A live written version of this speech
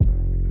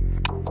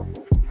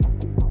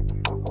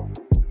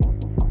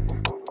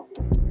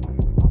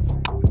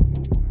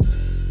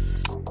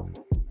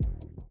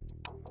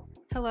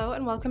Hello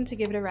and welcome to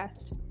Give It a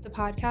Rest, the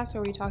podcast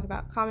where we talk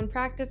about common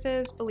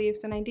practices,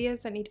 beliefs, and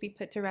ideas that need to be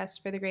put to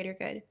rest for the greater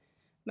good.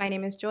 My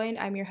name is Joy and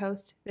I'm your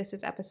host. This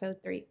is episode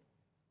 3.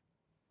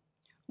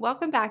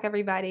 Welcome back,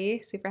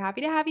 everybody. Super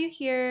happy to have you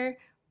here.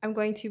 I'm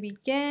going to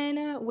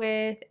begin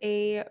with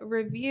a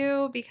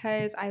review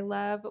because I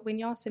love when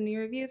y'all send me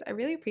reviews. I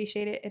really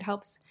appreciate it. It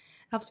helps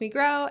me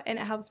grow and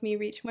it helps me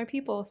reach more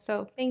people.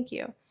 So thank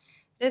you.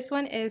 This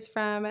one is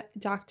from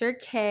Dr.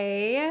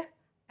 K.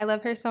 I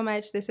love her so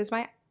much. This is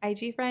my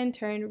IG friend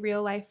turned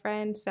real life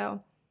friend.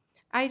 So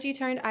IG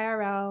turned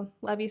IRL.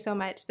 Love you so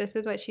much. This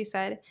is what she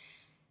said.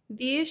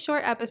 These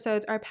short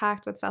episodes are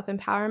packed with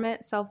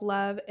self-empowerment,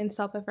 self-love, and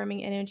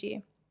self-affirming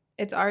energy.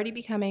 It's already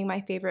becoming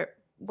my favorite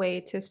way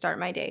to start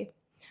my day.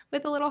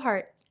 With a little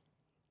heart.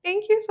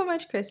 Thank you so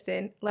much,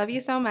 Kristen. Love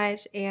you so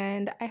much.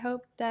 And I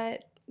hope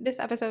that this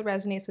episode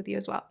resonates with you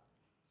as well.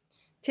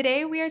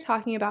 Today we are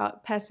talking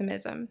about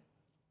pessimism.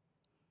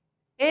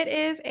 It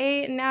is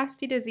a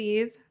nasty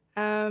disease.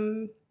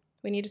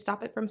 We need to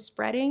stop it from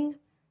spreading.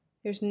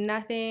 There's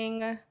not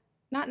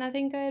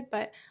nothing good,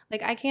 but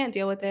I can't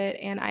deal with it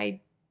and I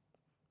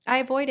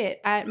avoid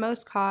it at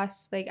most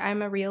costs.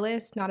 I'm a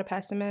realist, not a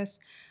pessimist.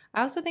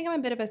 I also think I'm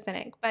a bit of a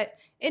cynic. But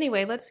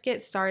anyway, let's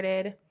get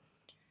started.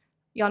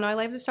 Y'all know I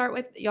love to start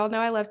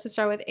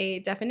with a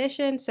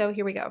definition, so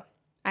here we go.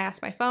 I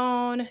asked my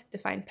phone,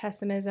 define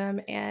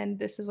pessimism, and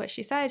this is what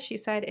she said. She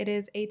said it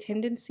is a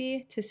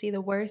tendency to see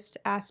the worst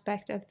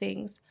aspect of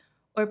things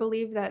or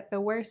believe that the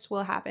worst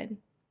will happen.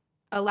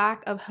 A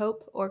lack of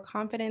hope or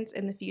confidence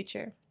in the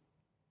future.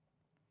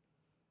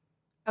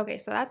 Okay,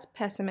 so that's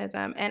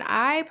pessimism. And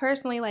I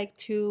personally like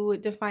to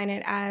define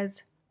it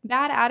as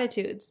bad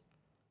attitudes.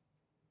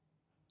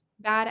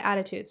 Bad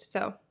attitudes.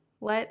 So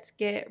let's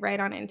get right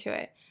on into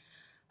it.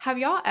 Have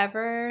y'all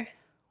ever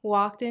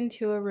walked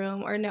into a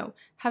room, or no,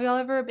 have y'all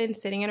ever been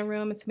sitting in a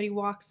room and somebody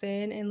walks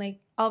in and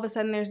all of a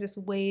sudden there's this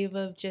wave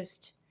of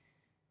just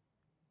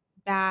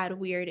bad,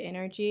 weird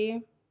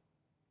energy?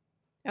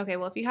 Okay,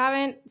 well, if you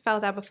haven't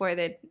felt that before,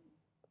 then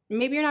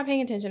maybe you're not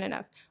paying attention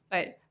enough.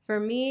 But for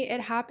me, it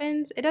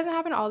happens. It doesn't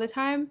happen all the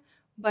time,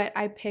 but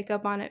I pick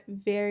up on it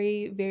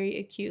very, very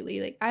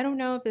acutely. I don't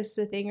know if this is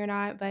a thing or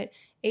not, but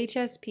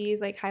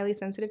HSPs, highly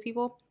sensitive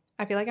people,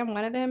 I feel like I'm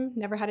one of them.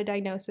 Never had a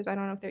diagnosis. I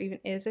don't know if there even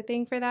is a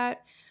thing for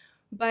that.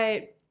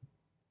 But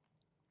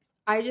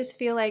I just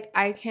feel like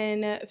I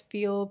can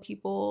feel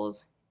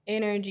people's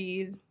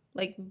energies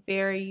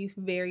very,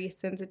 very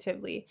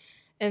sensitively.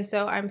 And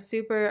so I'm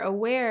super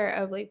aware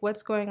of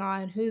what's going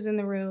on, who's in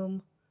the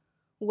room,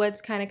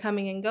 what's kind of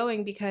coming and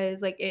going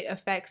because it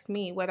affects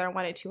me whether I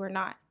want it to or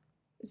not.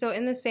 So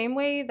in the same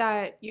way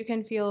that you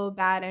can feel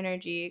bad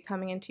energy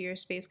coming into your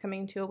space,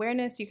 coming to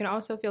awareness, you can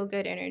also feel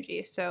good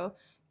energy. So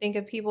think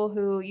of people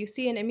who you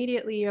see and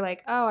immediately you're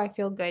like, oh, I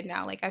feel good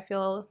now. I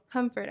feel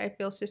comfort. I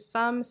feel just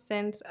some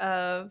sense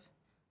of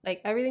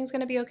everything's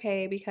going to be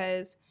okay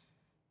because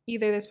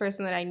either this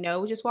person that I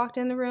know just walked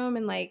in the room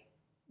and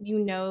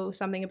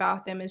something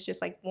about them is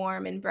just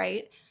warm and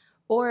bright,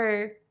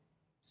 or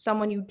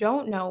someone you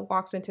don't know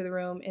walks into the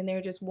room and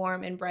they're just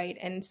warm and bright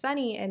and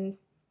sunny, and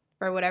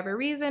for whatever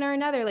reason or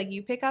another,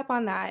 you pick up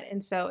on that,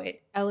 and so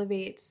it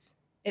elevates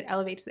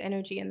the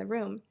energy in the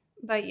room.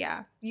 But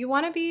yeah, you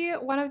want to be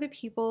one of the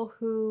people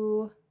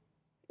who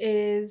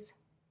is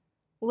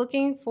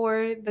looking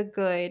for the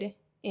good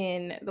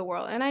in the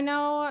world. And I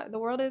know the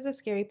world is a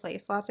scary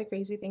place. Lots of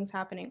crazy things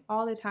happening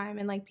all the time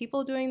and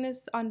people doing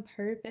this on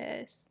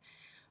purpose.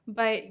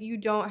 But you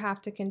don't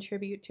have to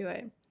contribute to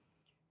it.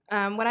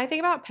 When I think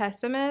about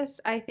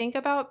pessimists, I think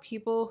about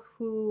people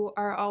who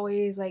are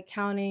always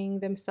counting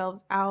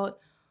themselves out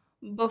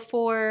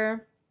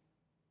before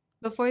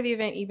the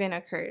event even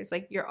occurs.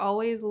 You're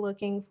always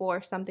looking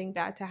for something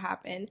bad to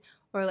happen,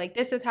 or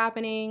this is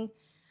happening.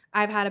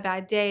 I've had a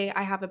bad day.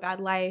 I have a bad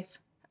life.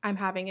 I'm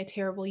having a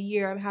terrible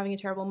year. I'm having a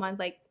terrible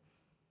month.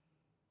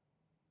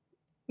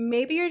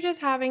 Maybe you're just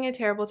having a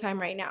terrible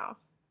time right now,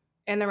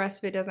 and the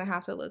rest of it doesn't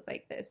have to look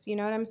like this. You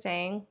know what I'm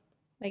saying?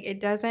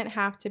 It doesn't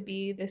have to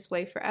be this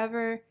way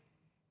forever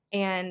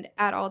and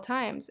at all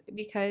times,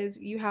 because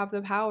you have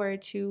the power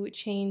to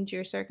change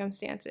your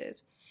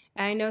circumstances.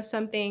 And I know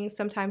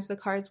sometimes the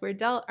cards we're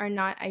dealt are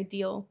not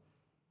ideal,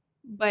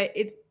 but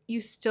you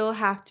still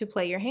have to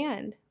play your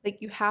hand.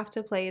 You have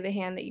to play the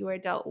hand that you are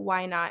dealt.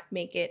 Why not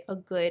make it a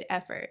good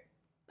effort?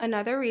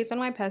 Another reason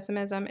why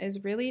pessimism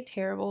is really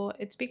terrible,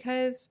 it's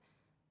because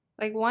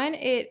one,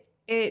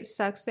 it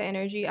sucks the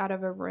energy out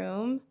of a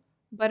room,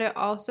 but it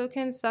also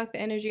can suck the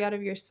energy out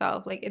of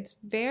yourself. It's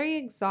very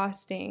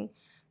exhausting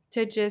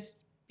to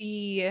just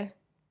be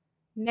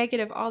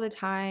negative all the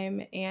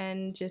time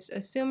and just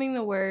assuming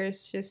the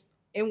worst.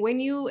 And when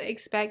you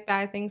expect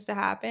bad things to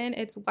happen,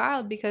 it's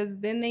wild because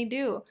then they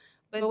do.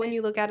 But when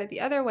you look at it the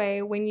other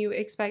way, when you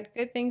expect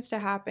good things to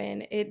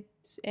happen,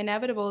 it's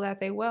inevitable that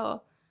they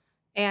will.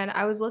 And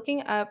I was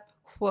looking up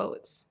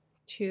quotes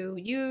to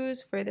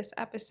use for this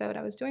episode,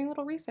 I was doing a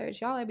little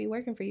research. Y'all, I'd be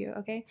working for you,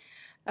 okay?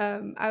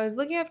 I was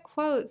looking up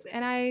quotes,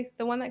 and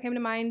the one that came to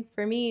mind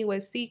for me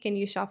was "Seek and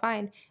you shall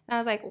find." And I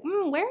was like,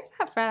 where is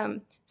that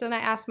from? So then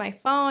I asked my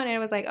phone, and it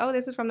was like, oh,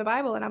 this is from the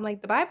Bible. And I'm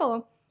like, the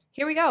Bible?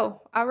 Here we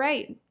go. All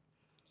right.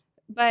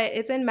 But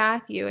it's in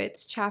Matthew.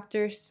 It's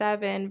chapter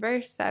 7,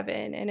 verse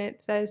 7, and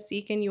it says,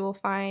 "Seek and you will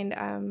find."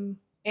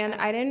 And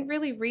I didn't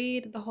really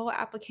read the whole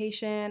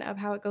application of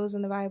how it goes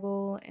in the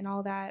Bible and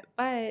all that,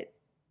 but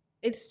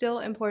it's still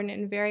important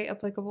and very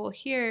applicable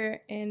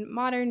here in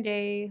modern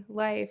day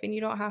life. And you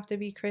don't have to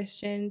be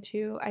Christian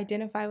to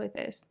identify with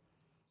this.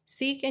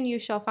 Seek and you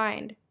shall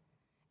find.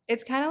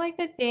 It's kind of like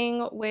the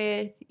thing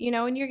with,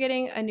 when you're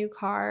getting a new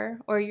car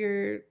or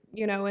you're,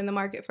 in the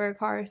market for a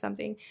car or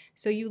something.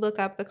 So you look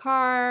up the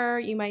car,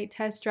 you might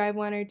test drive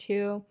one or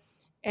two.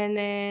 And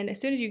then as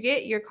soon as you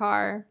get your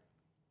car,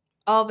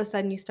 all of a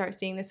sudden you start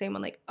seeing the same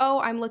one. Like, oh,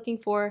 I'm looking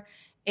for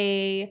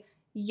a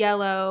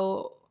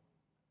yellow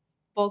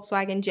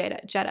Volkswagen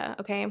Jetta,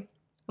 okay?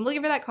 I'm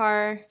looking for that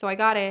car, so I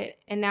got it.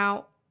 And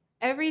now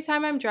every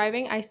time I'm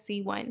driving, I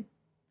see one.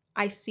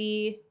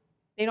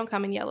 They don't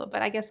come in yellow,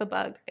 but I guess a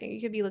bug.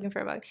 You could be looking for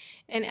a bug.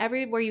 And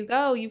everywhere you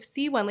go, you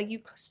see one. Like,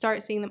 you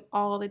start seeing them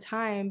all the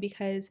time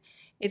because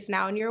it's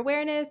now in your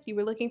awareness. You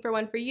were looking for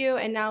one for you,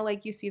 and now,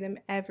 like, you see them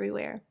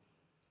everywhere.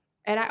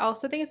 And I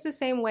also think it's the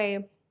same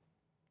way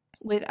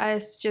with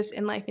us just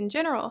in life in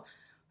general.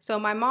 So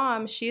my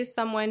mom, she is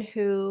someone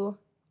who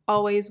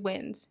always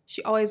wins.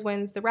 She always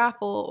wins the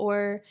raffle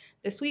or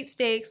the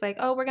sweepstakes. Like,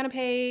 oh,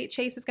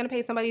 Chase is going to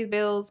pay somebody's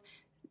bills.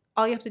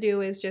 All you have to do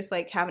is just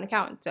like have an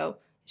account. So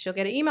she'll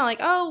get an email like,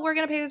 oh, we're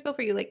going to pay this bill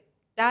for you. Like,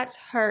 that's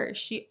her.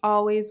 She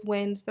always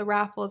wins the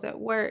raffles at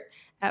work,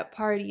 at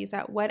parties,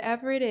 at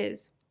whatever it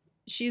is.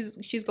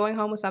 She's going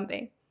home with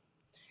something.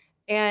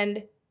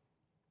 And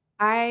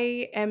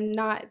I am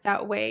not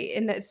that way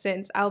in that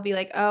sense. I'll be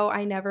like, oh,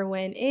 I never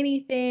win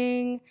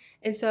anything.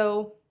 And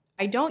so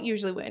I don't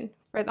usually win.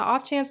 For the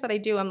off chance that I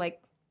do, I'm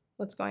like,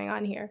 what's going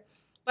on here?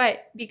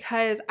 But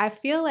because I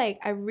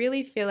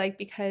really feel like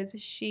because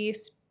she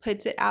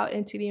puts it out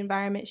into the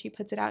environment, she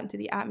puts it out into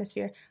the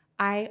atmosphere,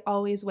 I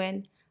always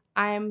win.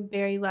 I'm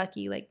very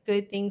lucky. Like,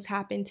 good things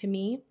happen to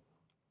me.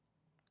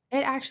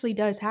 It actually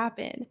does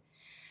happen.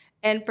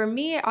 And for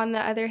me, on the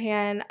other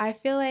hand, I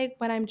feel like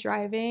when I'm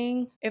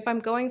driving, if I'm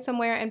going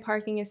somewhere and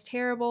parking is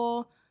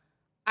terrible,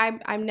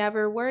 I'm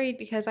never worried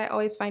because I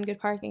always find good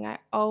parking. I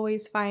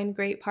always find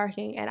great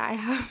parking. And I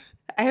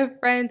have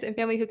friends and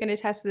family who can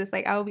attest to this.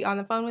 Like, I will be on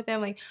the phone with them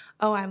like,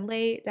 oh, I'm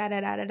late,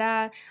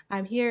 da-da-da-da-da.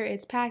 I'm here,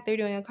 it's packed, they're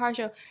doing a car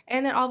show.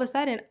 And then all of a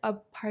sudden, a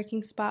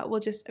parking spot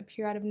will just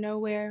appear out of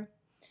nowhere.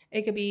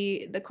 It could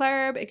be the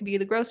club, it could be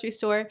the grocery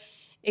store,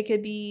 it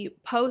could be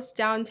post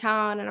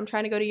downtown and I'm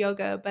trying to go to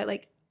yoga, but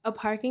like, a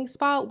parking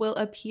spot will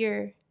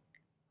appear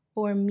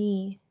for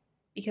me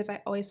because I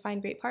always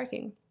find great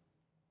parking.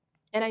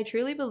 And I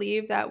truly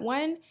believe that,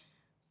 one,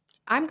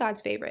 I'm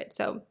God's favorite,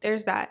 so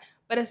there's that.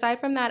 But aside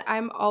from that,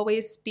 I'm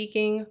always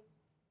speaking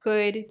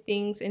good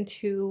things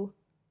into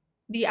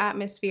the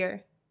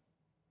atmosphere.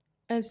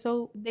 And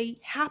so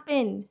they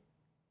happen.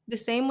 The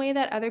same way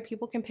that other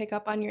people can pick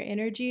up on your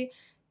energy,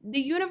 the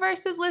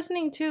universe is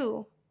listening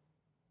too.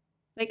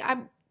 Like,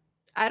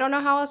 I don't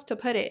know how else to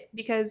put it,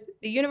 because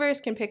the universe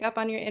can pick up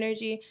on your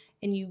energy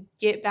and you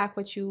get back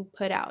what you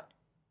put out.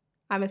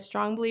 I'm a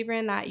strong believer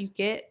in that. You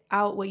get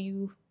out what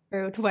you,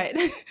 or what?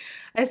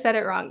 I said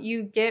it wrong.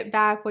 You get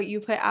back what you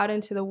put out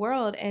into the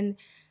world. And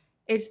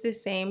it's the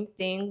same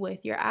thing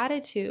with your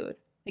attitude.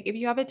 Like, if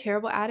you have a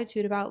terrible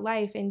attitude about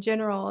life in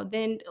general,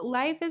 then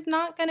life is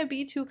not going to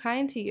be too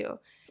kind to you.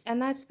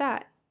 And that's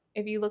that.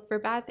 If you look for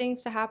bad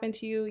things to happen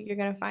to you, you're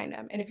going to find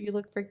them. And if you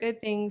look for good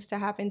things to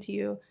happen to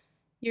you,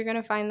 you're going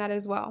to find that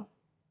as well.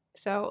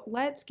 So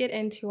let's get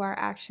into our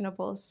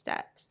actionable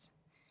steps.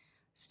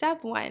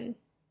 Step 1,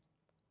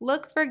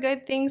 look for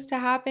good things to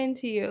happen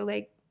to you.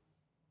 Like,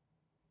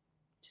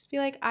 just be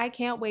like, I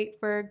can't wait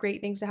for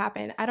great things to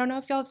happen. I don't know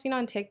if y'all have seen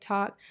on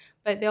TikTok,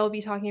 but they'll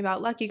be talking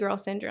about lucky girl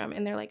syndrome.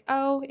 And they're like,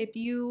 oh, if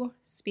you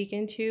speak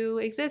into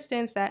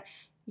existence that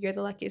you're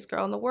the luckiest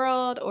girl in the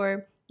world,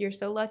 or you're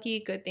so lucky,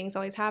 good things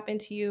always happen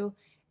to you.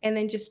 And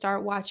then just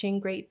start watching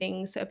great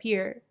things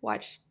appear.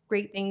 Watch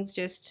great things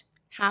just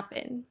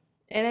happen.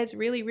 And it's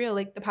really real.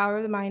 Like, the power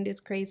of the mind is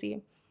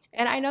crazy.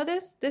 And I know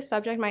this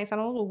subject might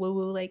sound a little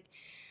woo-woo, like,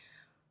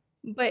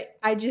 but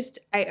I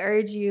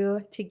urge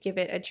you to give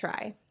it a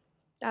try.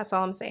 That's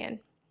all I'm saying.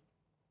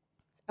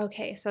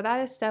 Okay, so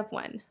that is step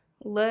 1.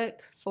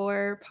 Look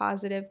for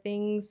positive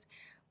things.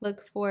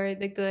 Look for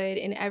the good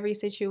in every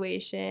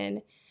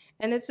situation.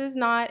 And this is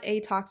not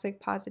a toxic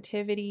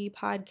positivity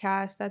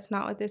podcast. That's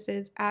not what this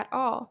is at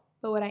all.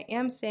 But what I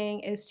am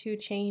saying is to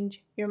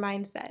change your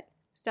mindset.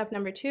 Step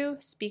number 2,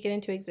 speak it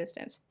into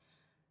existence.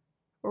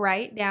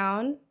 Write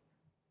down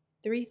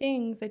 3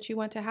 things that you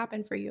want to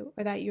happen for you,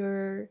 or that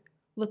you're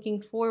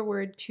looking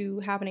forward to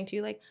happening to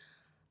you. Like,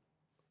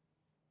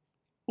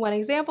 one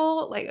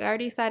example, like I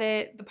already said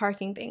it, the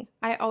parking thing.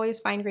 I always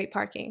find great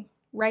parking.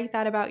 Write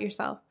that about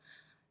yourself.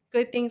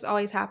 Good things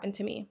always happen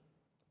to me.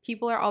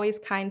 People are always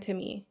kind to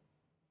me.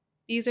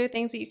 These are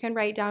things that you can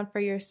write down for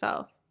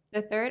yourself.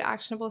 The third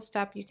actionable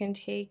step you can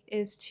take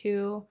is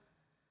to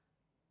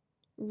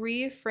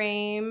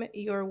reframe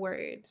your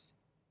words.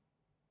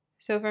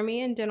 So for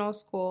me in dental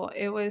school,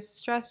 it was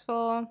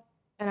stressful,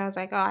 and I was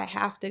like, oh, I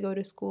have to go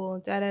to school,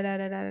 da da da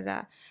da da da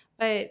da.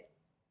 But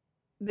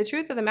the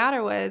truth of the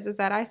matter is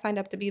that I signed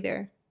up to be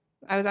there.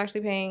 I was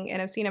actually paying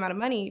an obscene amount of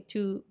money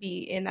to be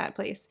in that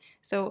place.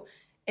 So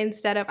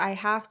instead of I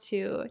have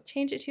to,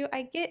 change it to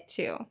I get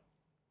to.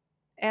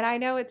 And I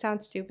know it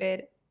sounds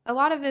stupid. A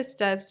lot of this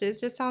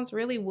just sounds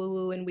really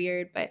woo-woo and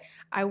weird, but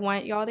I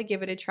want y'all to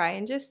give it a try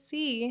and just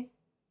see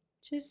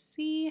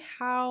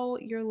how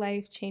your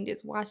life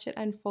changes. Watch it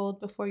unfold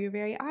before your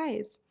very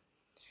eyes.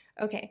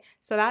 Okay,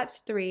 so that's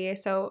 3.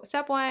 So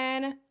step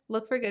 1,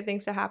 look for good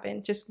things to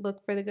happen. Just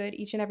look for the good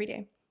each and every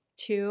day.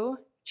 2,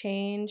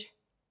 change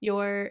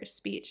your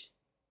speech.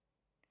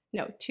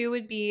 No, 2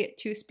 would be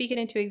to speak it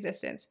into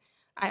existence.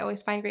 I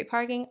always find great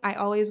parking. I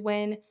always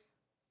win.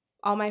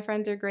 All my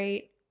friends are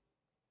great.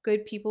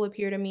 Good people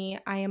appear to me.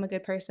 I am a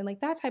good person.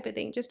 Like that type of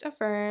thing. Just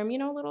affirm,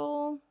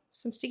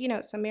 some sticky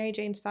notes, some Mary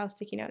Jane style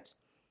sticky notes.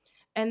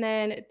 And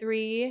then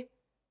 3,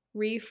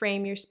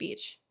 reframe your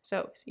speech.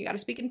 So you got to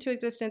speak it into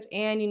existence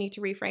and you need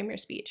to reframe your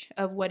speech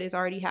of what is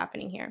already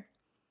happening here.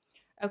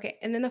 Okay,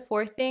 and then the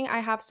 4th thing, I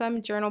have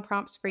some journal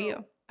prompts for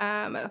you.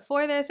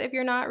 For this, if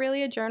you're not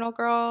really a journal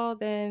girl,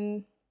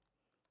 then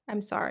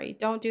I'm sorry.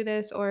 Don't do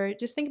this, or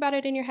just think about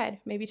it in your head.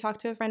 Maybe talk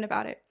to a friend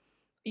about it.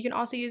 You can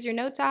also use your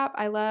Notes app.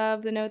 I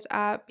love the Notes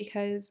app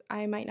because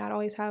I might not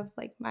always have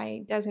like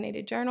my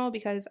designated journal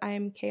because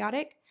I'm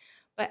chaotic,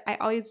 but I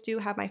always do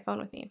have my phone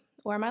with me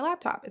or my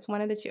laptop. It's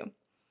one of the two.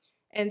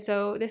 And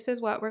so this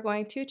is what we're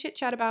going to chit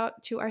chat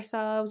about to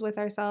ourselves, with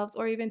ourselves,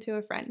 or even to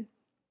a friend.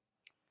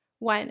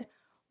 1,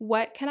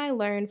 what can I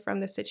learn from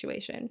this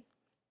situation?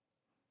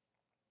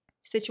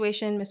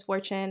 Situation,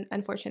 misfortune,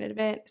 unfortunate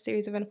event,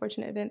 series of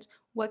unfortunate events.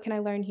 What can I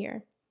learn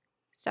here?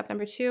 Step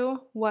number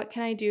 2, what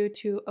can I do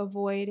to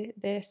avoid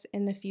this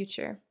in the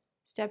future?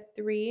 Step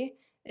 3,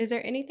 is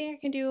there anything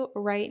I can do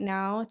right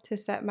now to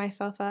set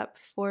myself up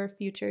for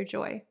future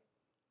joy?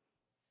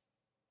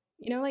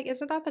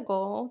 Isn't that the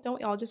goal? Don't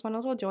we all just want a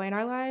little joy in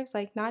our lives?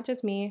 Like, not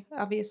just me.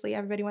 Obviously,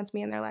 everybody wants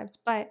me in their lives,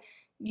 but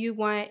you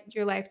want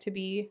your life to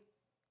be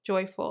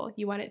joyful.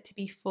 You want it to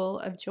be full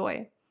of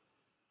joy.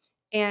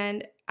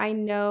 And I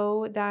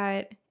know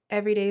that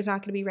every day is not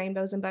going to be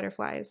rainbows and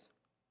butterflies.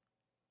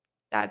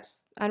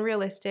 That's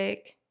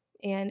unrealistic,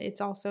 and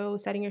it's also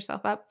setting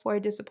yourself up for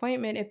a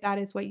disappointment if that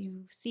is what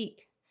you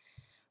seek.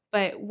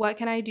 But what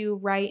can I do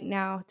right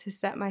now to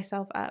set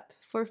myself up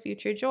for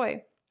future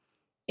joy?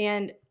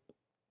 And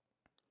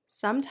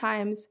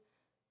sometimes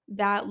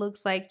that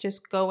looks like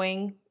just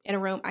going in a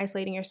room,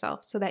 isolating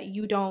yourself so that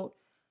you don't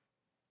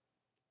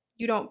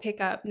pick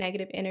up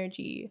negative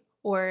energy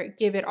or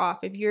give it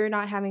off. If you're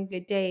not having a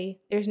good day,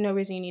 there's no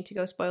reason you need to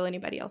go spoil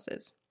anybody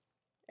else's.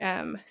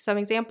 Some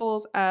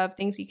examples of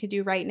things you could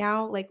do right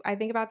now. Like, I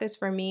think about this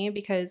for me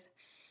because,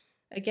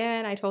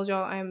 again, I told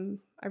y'all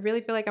I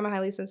really feel like I'm a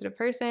highly sensitive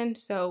person.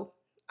 So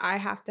I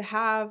have to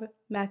have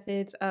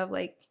methods of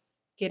like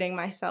getting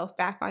myself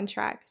back on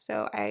track.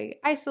 So I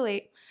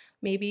isolate,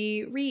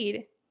 maybe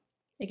read.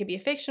 It could be a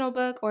fictional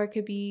book or it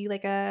could be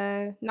like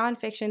a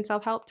nonfiction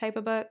self-help type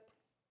of book.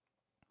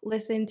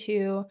 Listen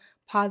to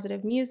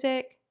positive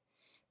music,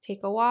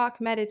 take a walk,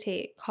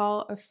 meditate,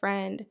 call a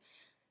friend.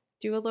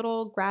 Do a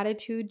little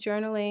gratitude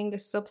journaling.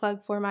 This is a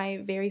plug for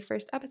my very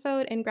first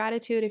episode in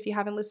gratitude. If you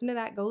haven't listened to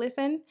that, go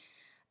listen.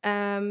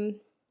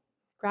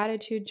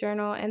 Gratitude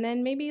journal. And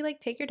then maybe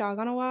like take your dog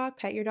on a walk,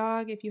 pet your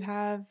dog if you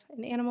have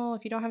an animal.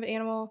 If you don't have an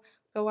animal,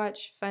 go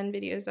watch fun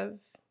videos of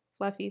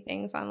fluffy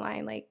things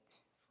online, like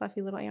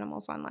fluffy little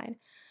animals online.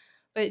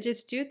 But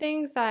just do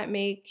things that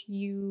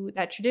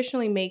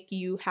traditionally make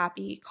you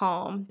happy,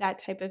 calm, that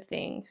type of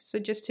thing. So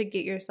just to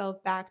get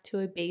yourself back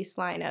to a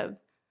baseline of,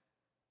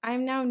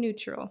 I'm now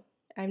neutral.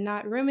 I'm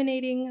not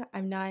ruminating.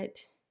 I'm not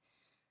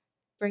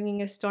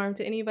bringing a storm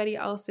to anybody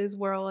else's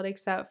world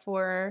except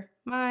for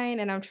mine,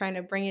 and I'm trying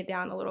to bring it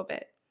down a little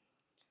bit.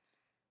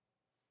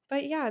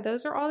 But yeah,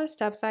 those are all the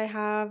steps I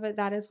have.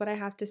 That is what I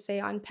have to say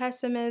on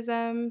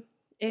pessimism.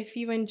 If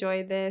you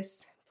enjoyed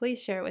this,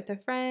 please share it with a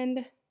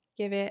friend.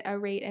 Give it a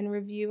rate and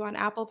review on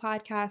Apple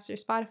Podcasts or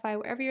Spotify,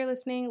 wherever you're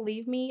listening.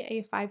 Leave me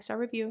a 5-star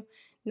review.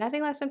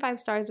 Nothing less than 5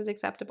 stars is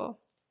acceptable.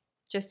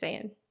 Just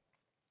saying.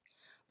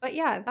 But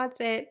yeah,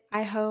 that's it.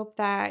 I hope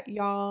that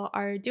y'all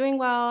are doing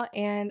well,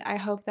 and I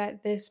hope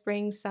that this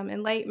brings some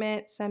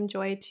enlightenment, some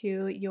joy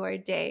to your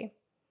day.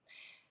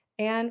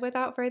 And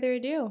without further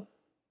ado,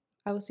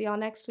 I will see y'all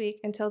next week.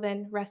 Until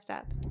then, rest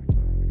up.